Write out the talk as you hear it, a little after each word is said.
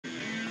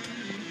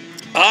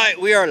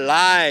Alright, we are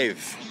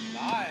live.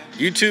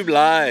 YouTube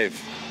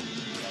live.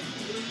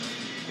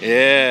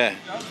 Yeah.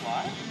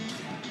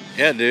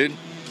 Yeah, dude.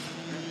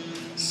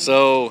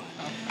 So,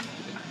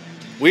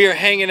 we are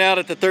hanging out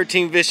at the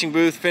 13 fishing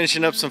booth,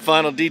 finishing up some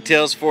final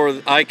details for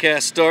the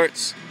ICAST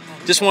starts.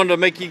 Just wanted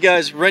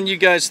to run you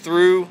guys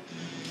through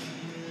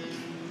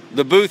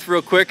the booth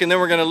real quick, and then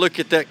we're going to look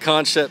at that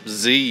Concept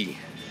Z.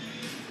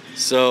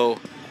 So,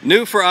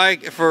 new for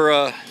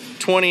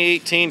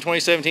 2018,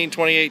 2017,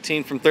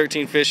 2018 from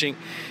 13 Fishing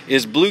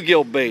is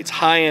bluegill baits,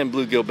 high-end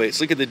bluegill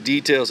baits. Look at the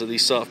details of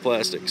these soft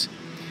plastics.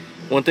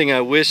 One thing I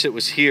wish it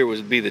was here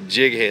would be the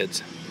jig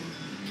heads,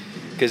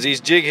 because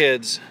these jig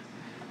heads,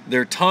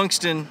 they're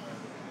tungsten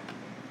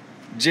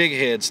jig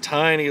heads,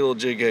 tiny little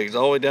jig heads,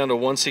 all the way down to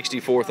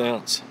 1/64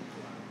 ounce.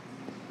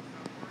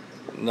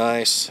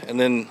 Nice. And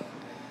then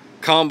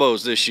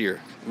combos this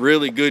year,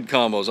 really good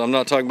combos. I'm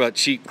not talking about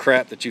cheap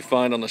crap that you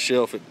find on the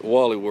shelf at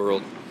Wally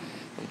World.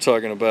 I'm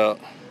talking about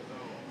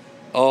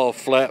all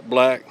flat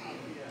black.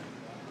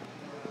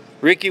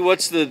 Ricky,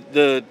 what's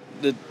the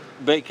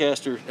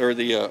baitcaster or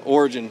the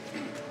Origin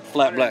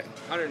flat black?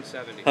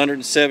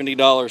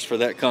 $170 for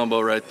that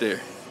combo right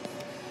there.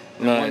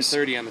 And Nice.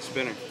 $130 on the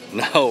spinner.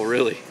 No,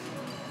 really.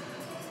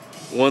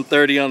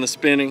 $130 on the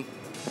spinning.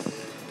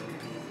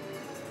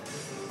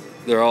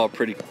 They're all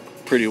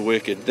pretty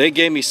wicked. They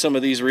gave me some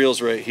of these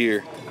reels right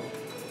here.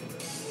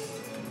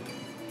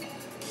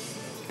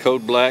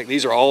 Code Black.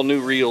 These are all new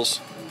reels.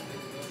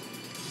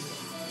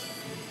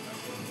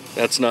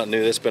 That's not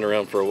new. That's been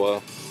around for a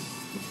while.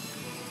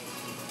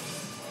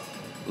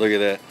 Look at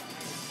that.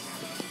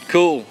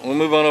 Cool. We'll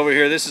move on over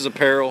here. This is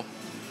apparel.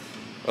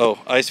 Oh,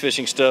 ice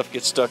fishing stuff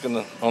gets stuck on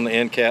the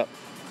end cap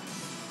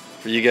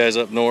for you guys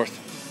up north.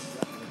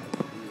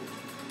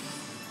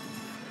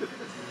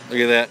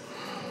 Look at that.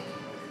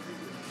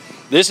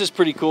 This is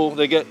pretty cool.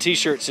 They got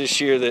t-shirts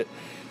this year that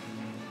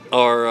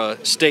are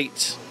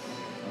states.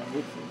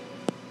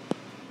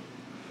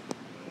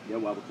 Yeah,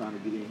 while we're trying to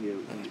get in here.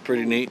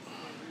 Pretty neat.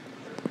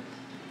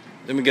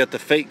 Then we got the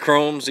fake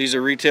chromes. These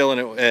are retailing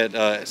at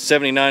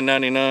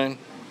 $79.99.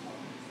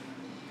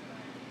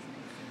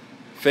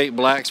 Fake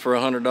blacks for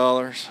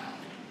 $100.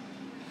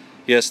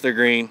 Yes, they're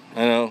green.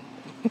 I know.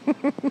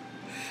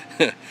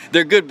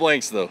 They're good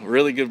blanks though.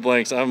 Really good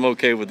blanks. I'm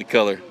okay with the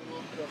color.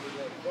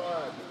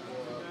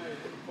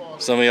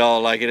 Some of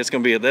y'all like it. It's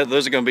gonna be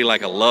those are gonna be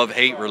like a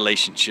love-hate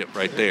relationship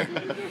right there.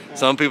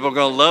 Some people are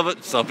gonna love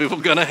it. Some people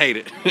are gonna hate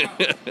it.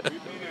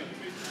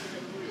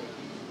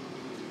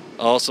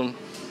 Awesome.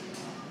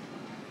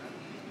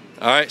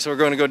 All right, so we're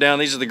going to go down.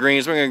 These are the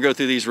greens. We're going to go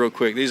through these real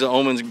quick. These are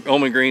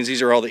Omen greens.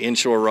 These are all the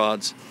inshore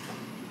rods.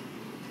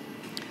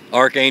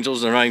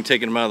 Archangels, they're not even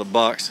taking them out of the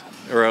box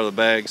or out of the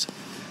bags.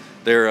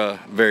 They're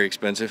very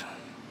expensive.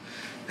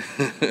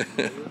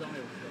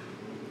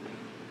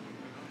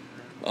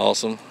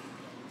 Awesome.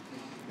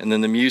 And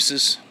then the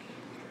Muses.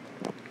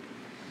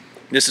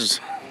 This is,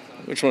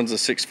 which one's the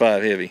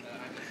 6.5 heavy?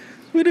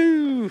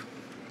 Woo-doo!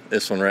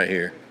 This one right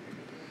here.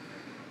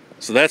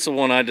 So that's the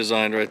one I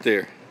designed right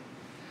there.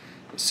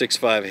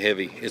 6.5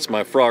 heavy. It's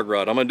my frog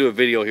rod. I'm going to do a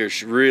video here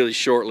really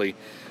shortly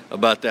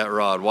about that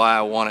rod, why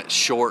I want it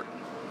short,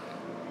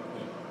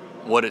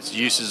 what its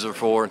uses are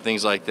for, and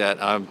things like that.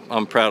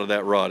 I'm proud of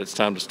that rod. It's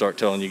time to start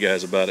telling you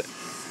guys about it.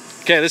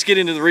 Okay, let's get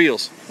into the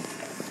reels.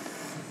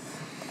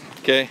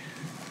 Okay.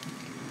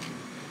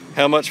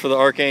 How much for the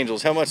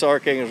Archangels? How much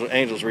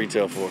Archangels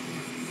retail for?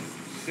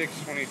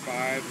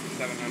 $625 to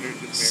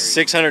 $700.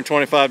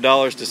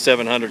 $625 to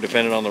 $700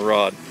 depending on the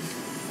rod.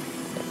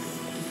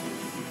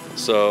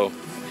 So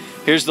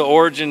here's the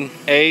Origin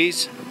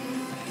A's.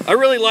 I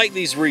really like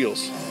these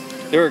reels.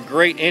 They're a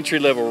great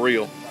entry-level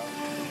reel.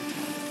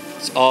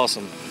 It's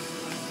awesome.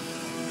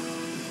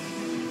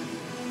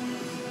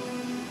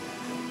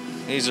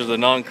 These are the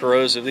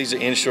non-corrosive. These are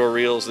inshore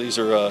reels. These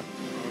are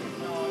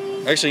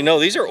actually no,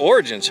 these are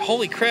Origins.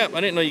 Holy crap,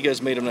 I didn't know you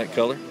guys made them that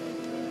color.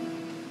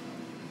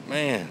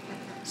 Man,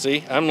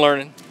 see, I'm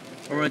learning.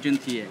 Origin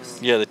TX.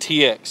 Yeah, the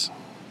TX.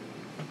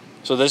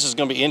 So this is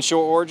going to be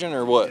inshore Origin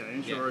or what? Yeah,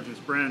 inshore Origin's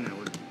brand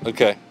new.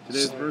 Okay.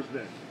 Today's the first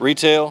day.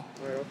 Retail?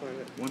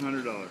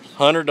 $100.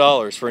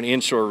 $100 for an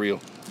inshore reel.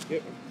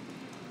 Yep.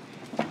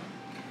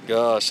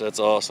 Gosh, that's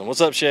awesome.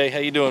 What's up, Shay? How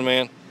you doing,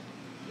 man?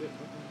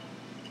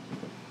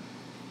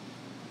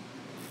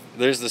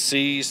 There's the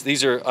C's.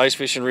 These are ice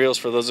fishing reels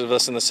for those of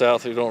us in the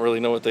South who don't really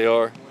know what they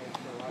are.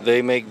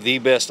 They make the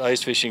best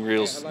ice fishing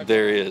reels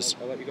there is.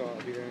 I'll let you go.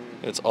 I'll be there.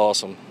 It's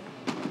awesome.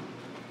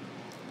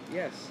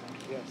 Yes.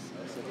 Yes.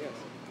 I said yes.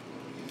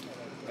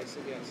 I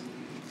said yes.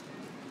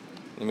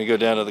 Let me go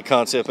down to the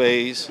Concept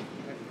A's.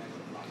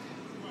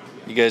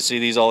 You guys see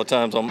these all the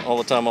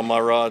time on my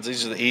rods.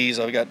 These are the E's.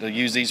 I've got to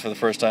use these for the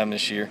first time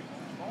this year.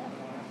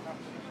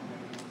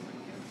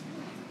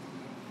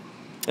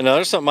 And now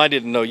there's something I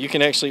didn't know. You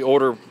can actually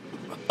order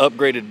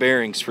upgraded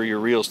bearings for your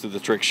reels through the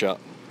trick shop.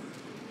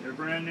 They're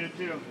brand new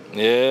too.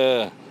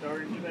 Yeah.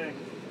 Starting today.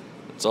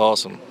 It's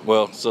awesome.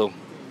 Well, so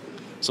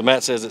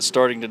Matt says it's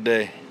starting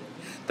today.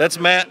 That's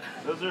Matt.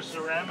 Those are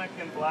ceramic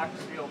and black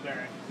steel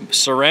bearings.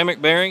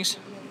 Ceramic bearings?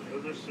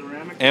 Those are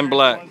ceramic And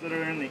black. The ones that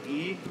are in the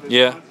E.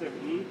 Yeah.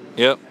 Concept E.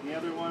 Yep. And the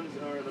other ones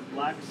are the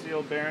black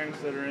seal bearings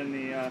that are in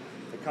the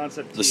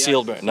Concept The TX,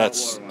 seal bearing. That's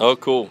saltwater ones.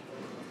 oh cool.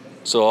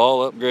 So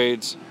all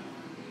upgrades.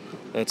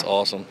 That's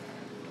awesome.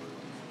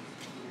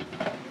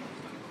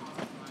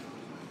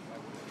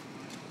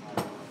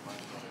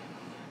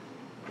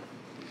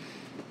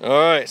 All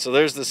right, so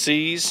there's the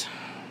C's,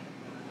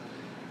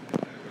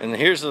 and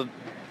here's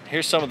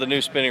some of the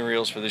new spinning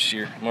reels for this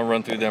year. I'm gonna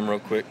run through them real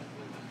quick.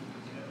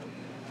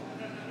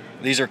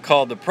 These are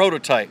called the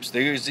prototypes.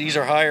 These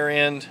are higher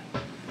end,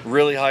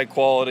 really high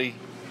quality.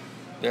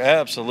 They're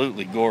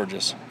absolutely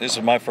gorgeous. This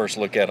is my first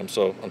look at them,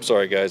 so I'm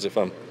sorry guys if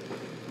I'm.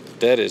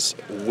 That is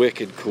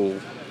wicked cool.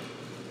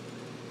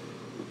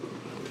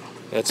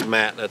 That's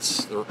Matt.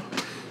 That's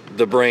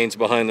the brains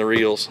behind the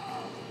reels.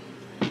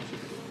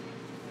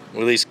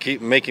 Well, at least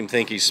make him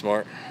think he's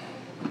smart.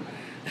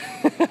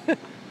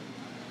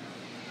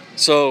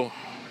 So,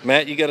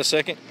 Matt, you got a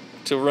second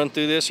to run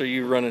through this, or are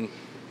you running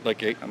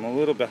like a... I'm a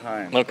little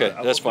behind. Okay,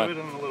 that's fine. I'll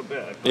do it in a little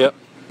bit. Yep.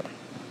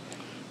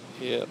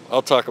 Yeah,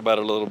 I'll talk about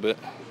it a little bit.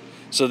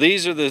 So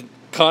these are the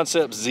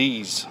Concept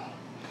Z's.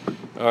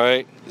 All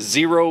right,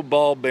 0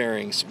 ball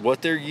bearings.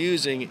 What they're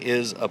using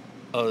is a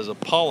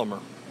polymer,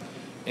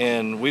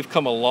 and we've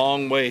come a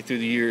long way through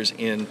the years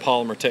in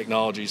polymer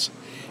technologies,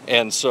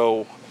 and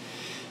so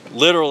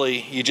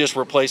literally you just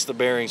replace the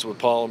bearings with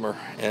polymer,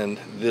 and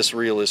this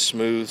reel is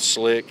smooth,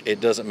 slick.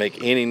 It doesn't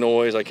make any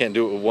noise. I can't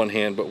do it with one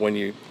hand, but when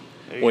you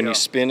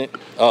spin it,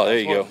 oh, there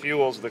you go. That's what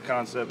fuels the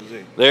Concept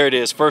Z. There it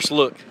is. First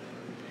look.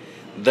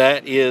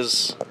 That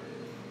is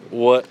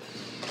what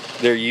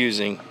they're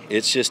using.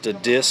 It's just a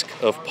disc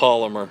of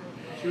polymer.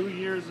 2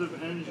 years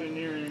of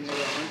engineering with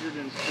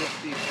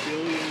 $150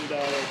 billion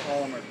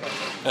polymer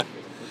company.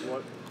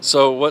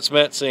 So what's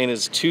Matt saying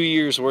is 2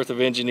 years worth of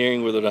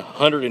engineering with a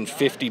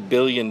 $150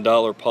 billion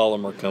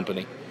polymer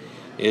company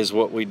is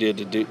what we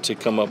did to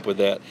come up with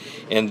that.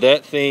 And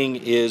that thing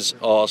is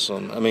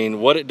awesome. I mean,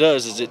 what it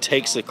does is it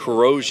takes the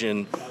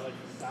corrosion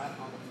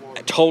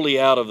totally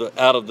out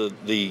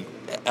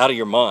of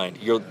your mind.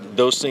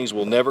 Those things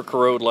will never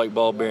corrode like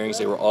ball bearings.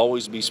 They will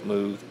always be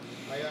smooth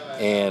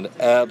and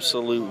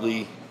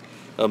absolutely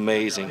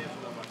amazing.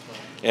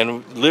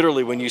 And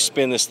literally when you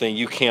spin this thing,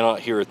 you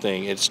cannot hear a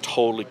thing. It's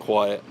totally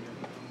quiet.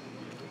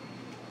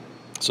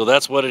 So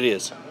that's what it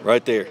is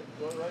right there.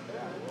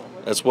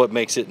 That's what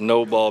makes it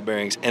no ball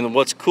bearings. And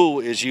what's cool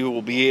is you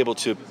will be able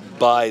to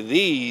buy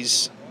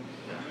these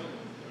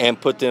and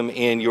put them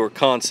in your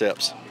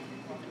Concepts.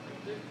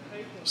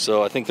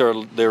 So I think they're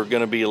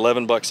going to be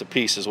 $11 a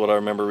piece is what I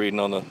remember reading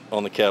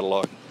on the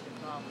catalog.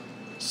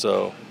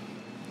 So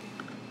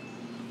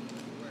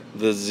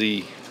the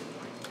Z.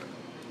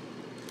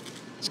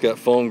 It's got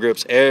foam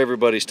grips.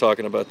 Everybody's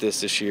talking about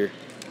this year.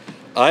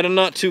 I'm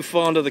not too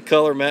fond of the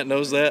color. Matt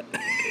knows that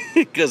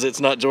because it's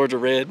not Georgia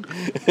red.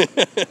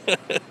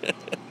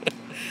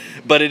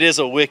 But it is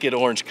a wicked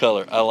orange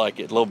color. I like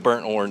it. A little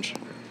burnt orange.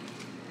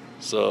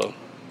 So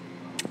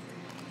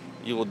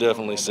you will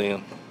definitely see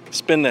them.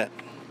 Spin that.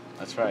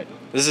 That's right.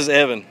 This is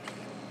Evan.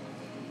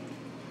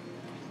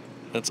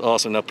 That's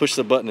awesome. Now push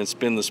the button and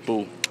spin the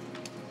spool.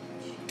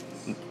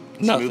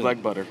 Nothing. Smooth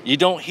like butter. You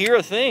don't hear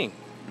a thing.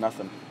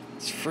 Nothing.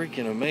 It's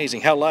freaking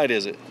amazing. How light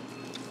is it?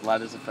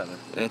 Light as a feather.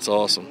 That's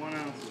awesome. 1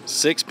 ounce.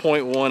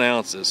 6.1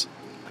 ounces.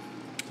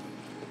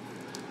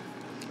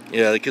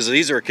 Yeah, because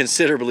these are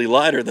considerably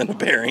lighter than the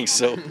bearings,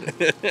 so.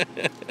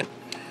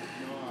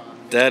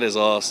 That is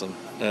awesome.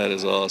 That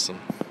is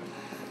awesome.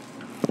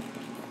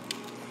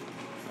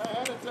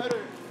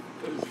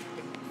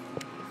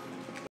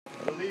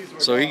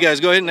 So you guys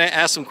go ahead and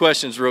ask some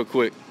questions real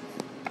quick.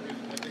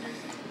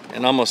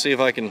 And I'm going to see if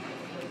I can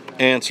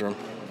answer them.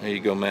 There you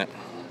go, Matt.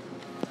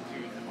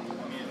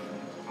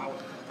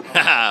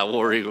 Haha,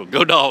 War Eagle.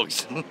 Go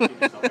Dogs.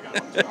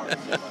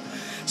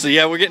 So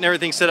yeah, we're getting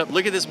everything set up.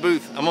 Look at this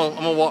booth. I'm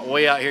gonna walk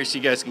way out here so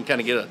you guys can kind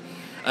of get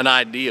an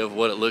idea of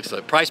what it looks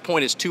like. Price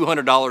point is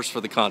 $200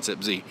 for the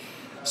Concept Z.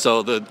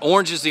 So the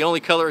orange is the only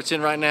color it's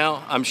in right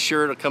now. I'm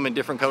sure it'll come in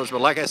different colors, but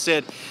like I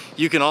said,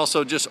 you can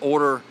also just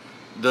order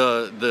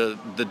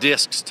the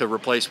discs to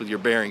replace with your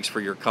bearings for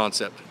your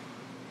Concept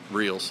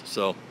reels.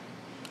 So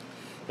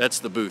that's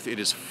the booth. It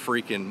is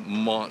freaking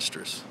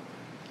monstrous.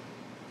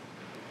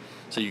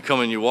 So you come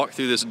and you walk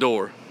through this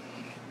door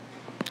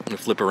and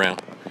flip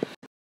around.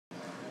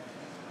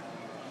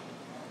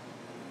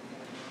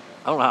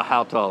 I don't know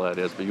how tall that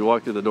is, but you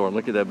walk through the door and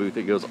look at that booth.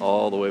 It goes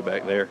all the way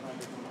back there.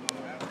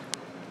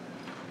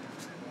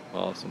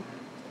 Awesome.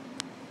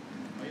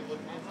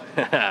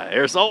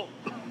 Air Assault.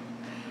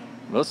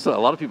 A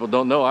lot of people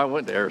don't know I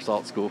went to Air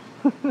Assault school.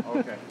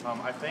 Okay.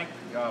 I think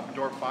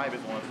door 5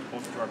 is the one that's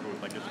closest to our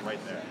booth, like just right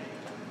there.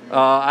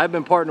 I've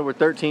been partnered with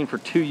 13 for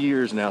 2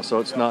 years now, so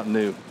it's not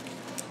new.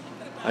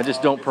 I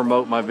just don't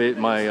promote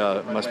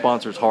my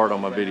sponsors hard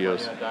on my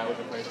videos.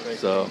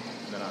 So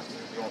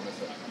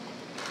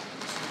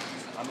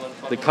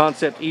the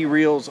Concept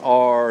E-reels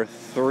are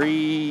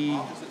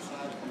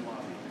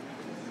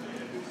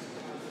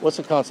what's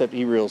the Concept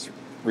E-reels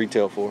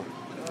retail for?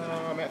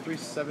 I'm at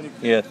 370.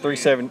 Yeah,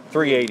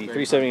 380,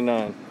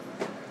 379.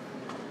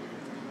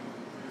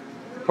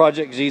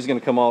 Project Z is going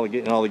to come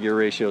in all the gear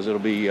ratios. It'll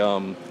be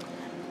 6-2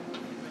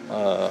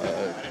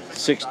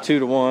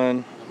 to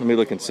 1. Let me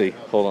look and see.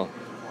 Hold on.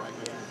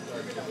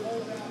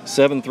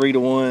 7-3 to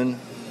 1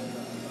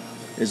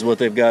 is what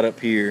they've got up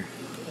here.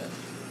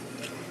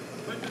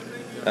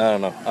 I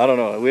don't know.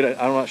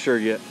 I'm not sure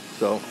yet.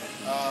 So.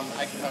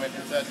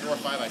 It's door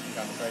 5. I can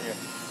count right here.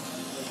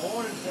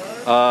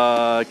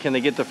 Can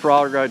they get the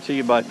frog ride to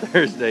you by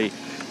Thursday?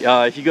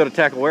 If you go to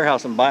Tackle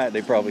Warehouse and buy it,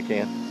 they probably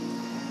can.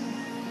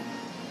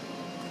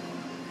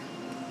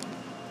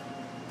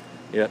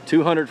 Yeah,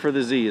 $200 for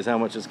the Z is how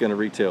much it's going to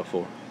retail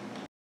for.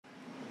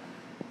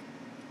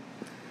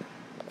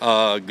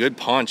 Good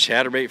pond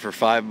chatterbait for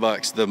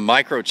 $5. The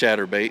micro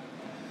chatterbait,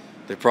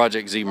 the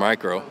Project Z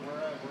micro.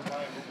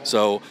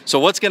 So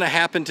what's going to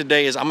happen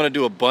today is I'm going to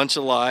do a bunch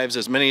of lives,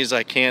 as many as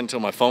I can until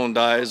my phone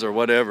dies or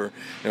whatever,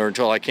 or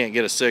until I can't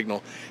get a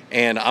signal.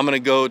 And I'm going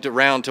to go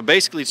around to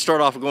basically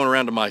start off going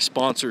around to my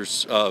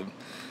sponsors'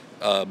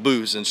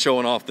 booths and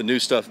showing off the new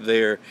stuff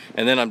there.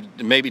 And then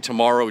maybe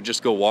tomorrow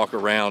just go walk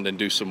around and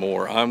do some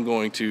more. I'm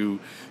going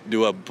to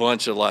do a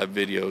bunch of live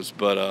videos,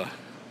 but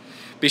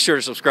be sure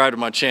to subscribe to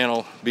my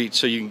channel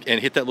and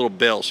hit that little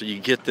bell so you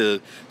get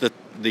the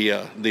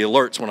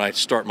alerts when I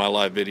start my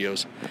live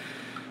videos.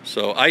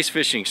 So ice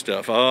fishing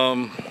stuff.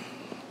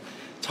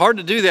 It's hard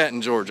to do that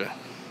in Georgia.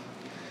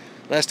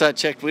 Last I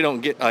checked, we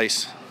don't get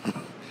ice,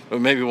 but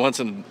maybe once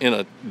in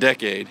a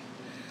decade.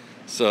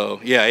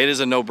 So yeah, it is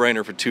a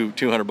no-brainer for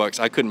 $200.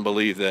 I couldn't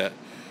believe that.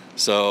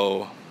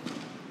 So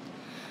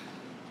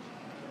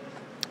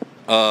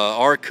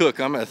our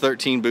cook, I'm at a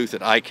 13 booth at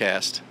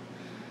ICAST.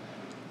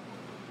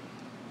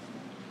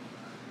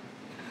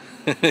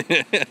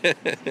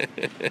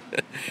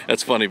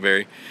 That's funny,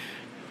 Barry.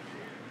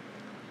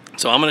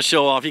 So I'm going to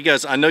show off. You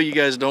guys, I know you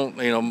guys don't,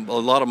 a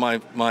lot of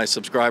my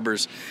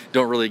subscribers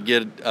don't really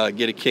get a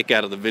kick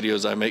out of the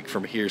videos I make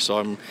from here. So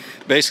I'm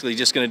basically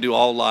just going to do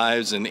all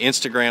lives and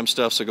Instagram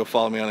stuff. So go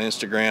follow me on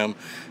Instagram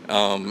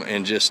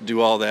and just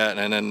do all that.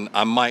 And then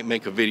I might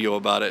make a video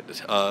about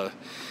it.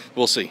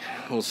 We'll see.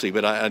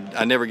 But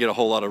I never get a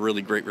whole lot of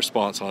really great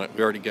response on it.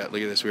 Look at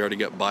this. We already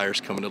got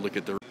buyers coming to look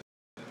at the.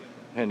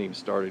 Hadn't even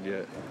started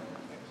yet.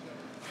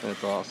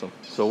 That's awesome.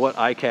 So what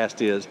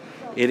ICAST is,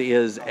 it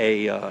is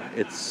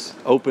it's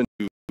open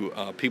to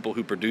people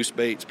who produce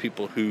baits,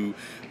 people who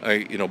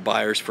are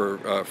buyers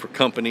for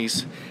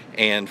companies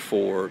and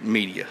for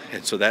media,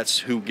 and so that's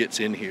who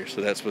gets in here.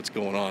 So that's what's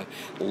going on.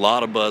 A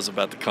lot of buzz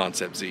about the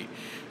Concept Z.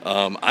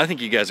 I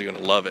think you guys are going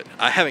to love it.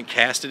 I haven't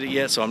casted it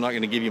yet, so I'm not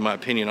going to give you my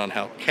opinion on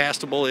how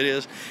castable it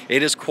is.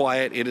 It is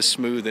quiet, it is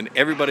smooth, and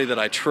everybody that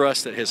I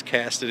trust that has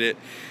casted it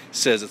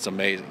says it's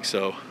amazing.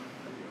 So.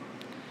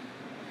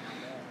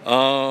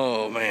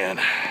 Oh man,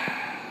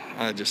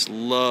 I just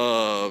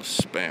love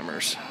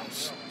spammers.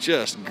 It's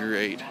just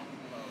great.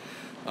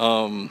 Yeah,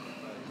 I'm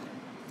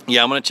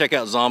gonna check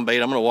out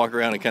Zombait. I'm gonna walk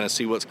around and kind of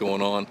see what's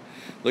going on.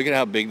 Look at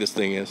how big this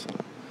thing is.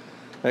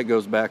 That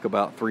goes back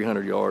about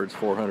 300 yards,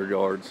 400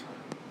 yards,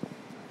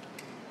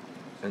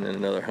 and then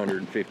another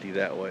 150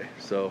 that way.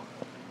 So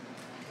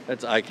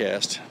that's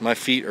ICAST. My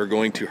feet are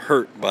going to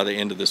hurt by the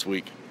end of this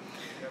week.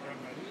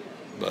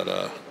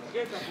 But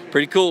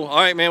pretty cool. All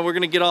right, man, we're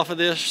going to get off of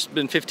this. It's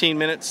been 15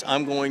 minutes.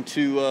 I'm going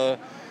to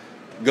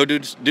go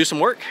do some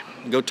work,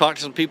 go talk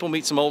to some people,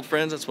 meet some old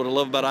friends. That's what I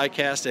love about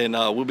ICAST, and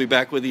we'll be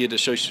back with you to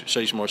show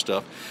you some more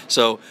stuff.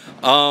 So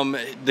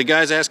the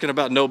guy's asking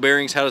about no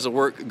bearings, how does it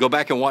work? Go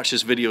back and watch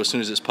this video as soon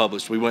as it's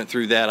published. We went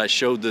through that. I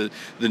showed the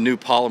new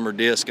polymer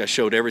disc. I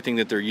showed everything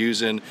that they're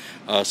using,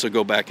 so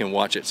go back and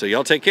watch it. So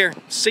y'all take care.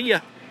 See ya.